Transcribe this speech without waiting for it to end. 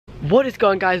What is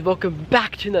going on, guys? Welcome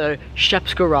back to another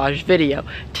Shep's Garage video.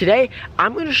 Today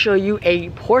I'm going to show you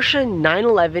a Porsche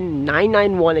 911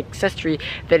 991 accessory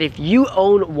that if you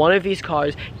own one of these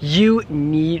cars you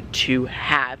need to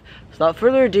have. So without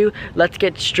further ado, let's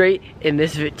get straight to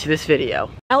this video.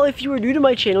 Now, if you are new to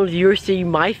my channel, you're seeing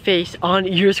my face on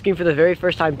your screen for the very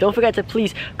first time. Don't forget to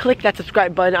please click that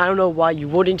subscribe button. I don't know why you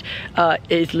wouldn't.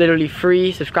 It's literally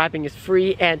free. Subscribing is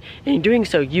free, and in doing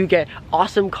so, you get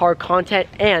awesome car content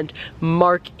and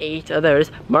Mark 8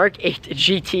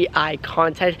 GTI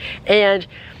content and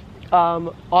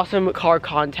awesome car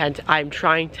content. I'm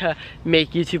trying to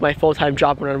make YouTube my full-time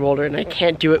job when I'm older, and I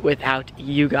can't do it without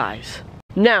you guys.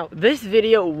 Now, this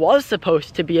video was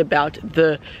supposed to be about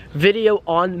the video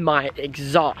on my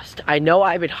exhaust. I know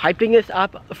I've been hyping this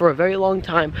up for a very long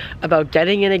time about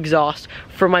getting an exhaust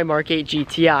for my Mark 8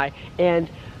 GTI, and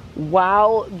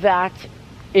while that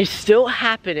is still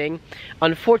happening,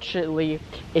 unfortunately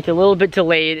it's a little bit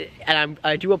delayed, and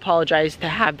I do apologize to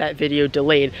have that video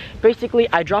delayed. Basically,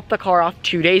 I dropped the car off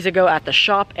 2 days ago at the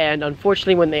shop, and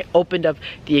unfortunately when they opened up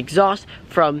the exhaust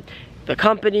from the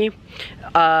company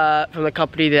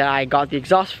that I got the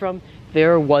exhaust from,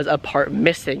 there was a part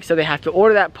missing, so they have to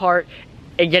order that part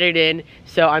and get it in.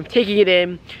 So I'm taking it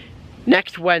in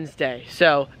next Wednesday,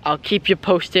 so I'll keep you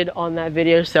posted on that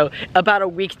video. So about a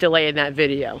week's delay in that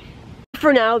video.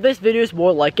 For now, this video is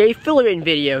more like a fill-in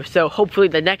video, so hopefully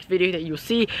the next video that you'll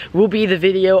see will be the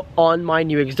video on my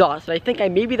new exhaust. And I think I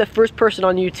may be the first person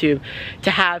on YouTube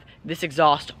to have this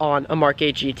exhaust on a Mark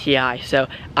 8 GTI, so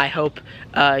I hope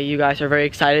you guys are very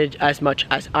excited as much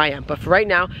as I am. But for right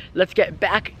now, let's get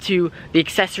back to the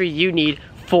accessory you need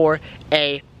for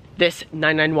this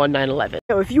 991 911.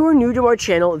 Now, if you are new to our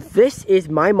channel, this is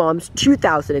my mom's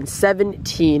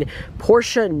 2017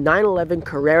 Porsche 911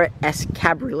 Carrera S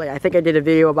Cabriolet. I think I did a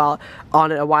video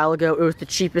on it a while ago. It was the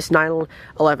cheapest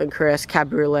 911 Carrera S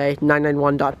Cabriolet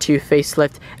 991.2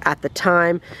 facelift at the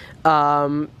time.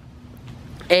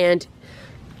 And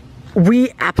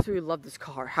we absolutely love this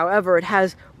car. However, it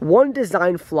has one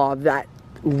design flaw that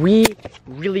we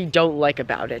really don't like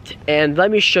about it, and let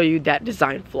me show you that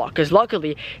design flaw, because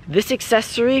luckily this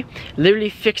accessory literally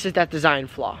fixes that design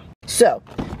flaw. So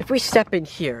if we step in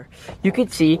here, you can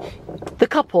see the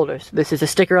cup holders. This is a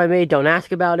sticker I made, don't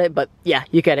ask about it, but yeah,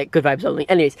 you get it, good vibes only.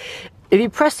 Anyways, if you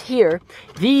press here,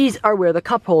 these are where the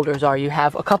cup holders are. You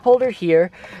have a cup holder here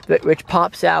which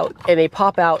pops out, and they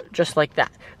pop out just like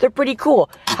that. They're pretty cool.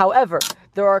 However,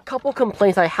 there are a couple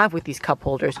complaints I have with these cup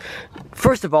holders.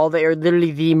 First of all, they are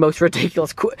literally the most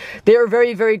ridiculous. They are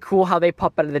very, very cool how they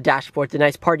pop out of the dashboard. It's a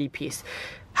nice party piece.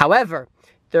 However,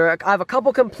 I have a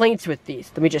couple complaints with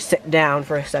these. Let me just sit down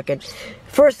for a second.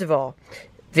 First of all,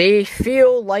 they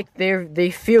feel like they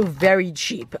feel very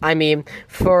cheap. I mean,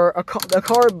 for a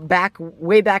car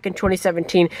way back in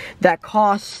 2017 that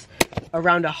costs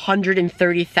around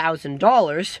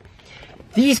 $130,000,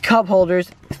 these cup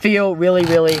holders feel really,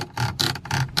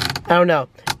 I don't know,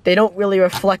 they don't really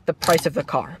reflect the price of the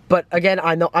car. But again,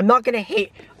 I know I'm not gonna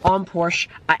hate on Porsche.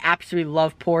 I absolutely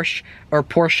love Porsche.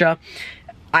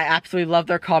 I absolutely love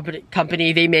their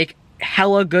company. They make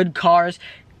hella good cars,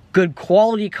 good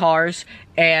quality cars,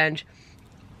 and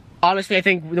honestly, I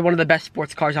think they're one of the best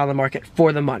sports cars on the market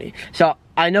for the money. So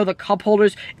I know the cup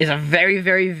holders is a very,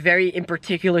 very in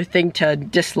particular thing to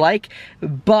dislike,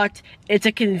 but it's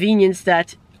a convenience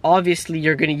that obviously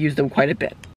you're gonna use them quite a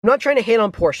bit. I'm not trying to hate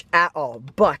on Porsche at all,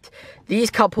 but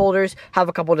these cup holders have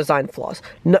a couple design flaws.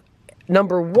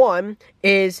 Number one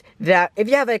is that if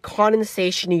you have a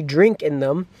condensation-y drink in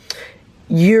them,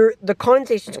 the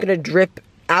condensation is going to drip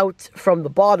out from the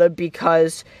bottom,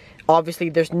 because obviously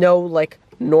there's no like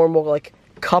normal like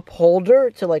cup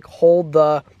holder to like hold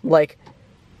the like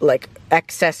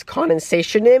excess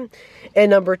condensation in. And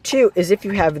number two is if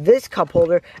you have this cup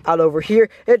holder out over here,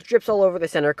 it drips all over the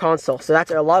center console. So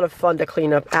that's a lot of fun to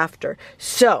clean up after.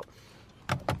 So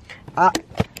I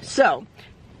said,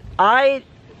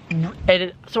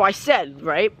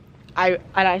 right?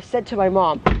 I said to my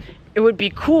mom, it would be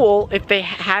cool if they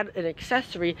had an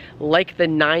accessory like the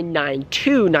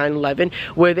 992 911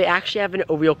 where they actually have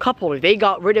a real cup holder. They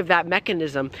got rid of that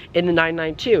mechanism in the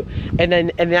 992, and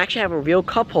they actually have a real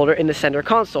cup holder in the center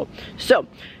console. So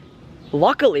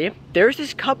luckily, there's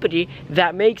this company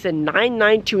that makes a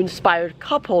 992 inspired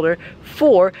cup holder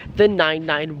for the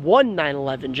 991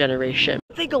 911 generation.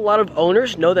 think a lot of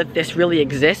owners know that this really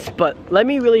exists, but let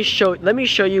me show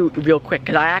you real quick,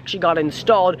 because I actually got it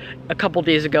installed a couple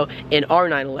days ago in our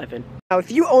 911. Now, if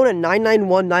you own a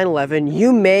 991 911,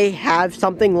 you may have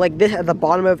something like this at the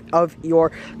bottom of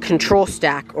your control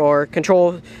stack or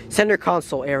control center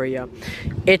console area.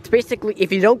 It's basically,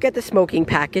 if you don't get the smoking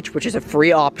package, which is a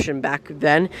free option back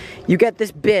then, you get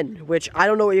this bin, which I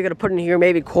don't know what you're gonna put in here,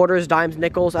 maybe quarters, dimes,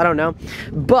 nickels, I don't know.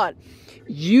 But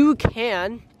you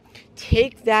can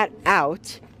take that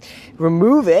out,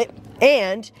 remove it,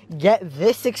 and get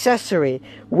this accessory,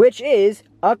 which is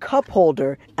a cup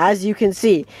holder. As you can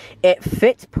see, it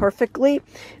fits perfectly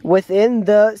within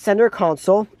the center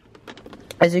console.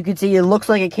 As you can see, it looks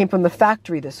like it came from the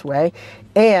factory this way,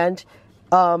 and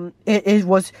it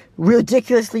was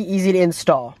ridiculously easy to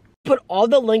install. Put all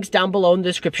the links down below in the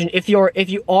description if you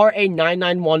are a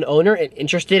 991 owner and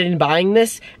interested in buying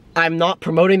this. I'm not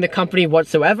promoting the company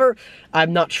whatsoever.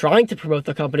 I'm not trying to promote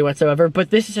the company whatsoever, but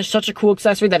this is just such a cool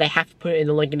accessory that I have to put it in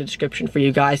the link in the description for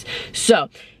you guys. So,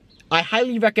 I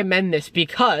highly recommend this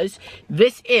because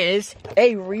this is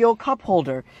a real cup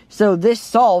holder. So this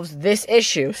solves this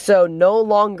issue. So no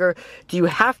longer do you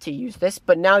have to use this,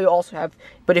 but now you also have,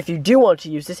 but if you do want to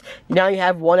use this, now you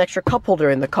have one extra cup holder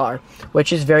in the car,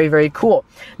 which is very, very cool.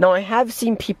 Now I have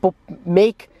seen people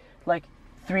make like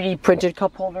 3D printed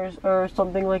cup holders or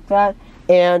something like that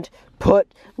and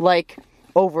put like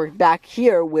over back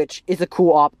here, which is a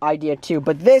cool idea too.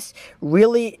 But this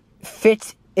really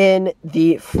fits in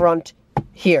the front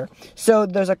here. So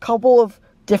there's a couple of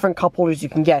different cup holders you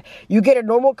can get. You get a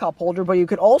normal cup holder, but you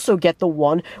could also get the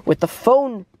one with the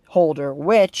phone holder,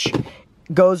 which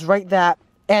goes right that,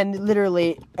 and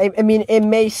literally, I mean, it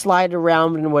may slide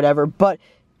around and whatever, but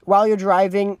while you're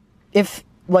driving, if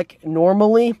like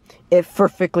normally, it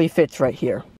perfectly fits right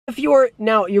here. If you're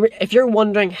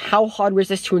wondering how hard was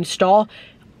this to install,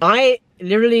 I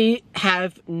literally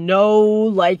have no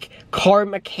like car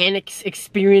mechanics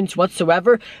experience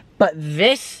whatsoever, but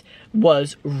this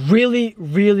was really,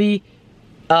 really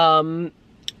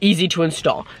easy to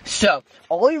install. So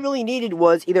all you really needed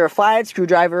was either a flathead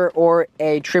screwdriver or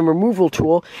a trim removal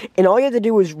tool, and all you had to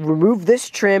do was remove this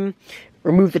trim,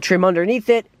 remove the trim underneath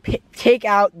it, take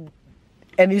out.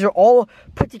 And these are all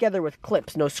put together with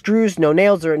clips. No screws, no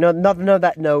nails, or none of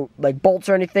that, no like bolts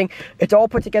or anything. It's all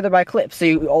put together by clips. So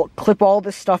you clip all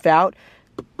this stuff out,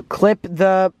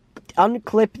 unclip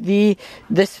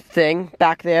this thing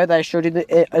back there that I showed you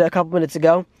a couple minutes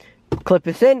ago. Clip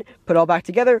this in, put it all back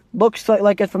together. Looks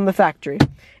like it's from the factory.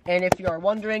 And if you are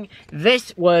wondering,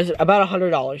 this was about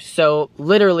 $100. So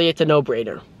literally, it's a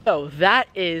no-brainer. So that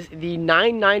is the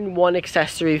 991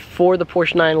 accessory for the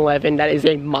Porsche 911. That is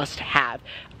a must-have.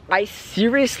 I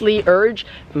seriously urge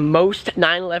most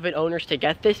 911 owners to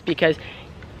get this because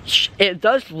it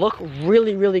does look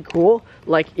really, really cool,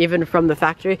 like even from the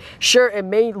factory. Sure, it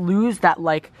may lose that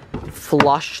like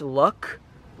flush look,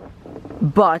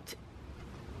 but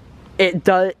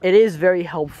it is very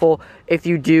helpful if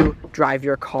you do drive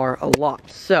your car a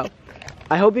lot. So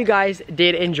I hope you guys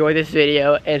did enjoy this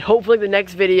video, and hopefully the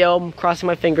next video, I'm crossing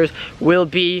my fingers, will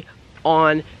be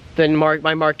on the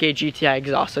my Mark A GTI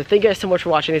exhaust. So thank you guys so much for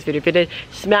watching this video. If you did,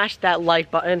 smash that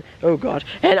like button. Oh god.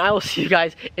 And I will see you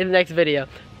guys in the next video.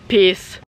 Peace.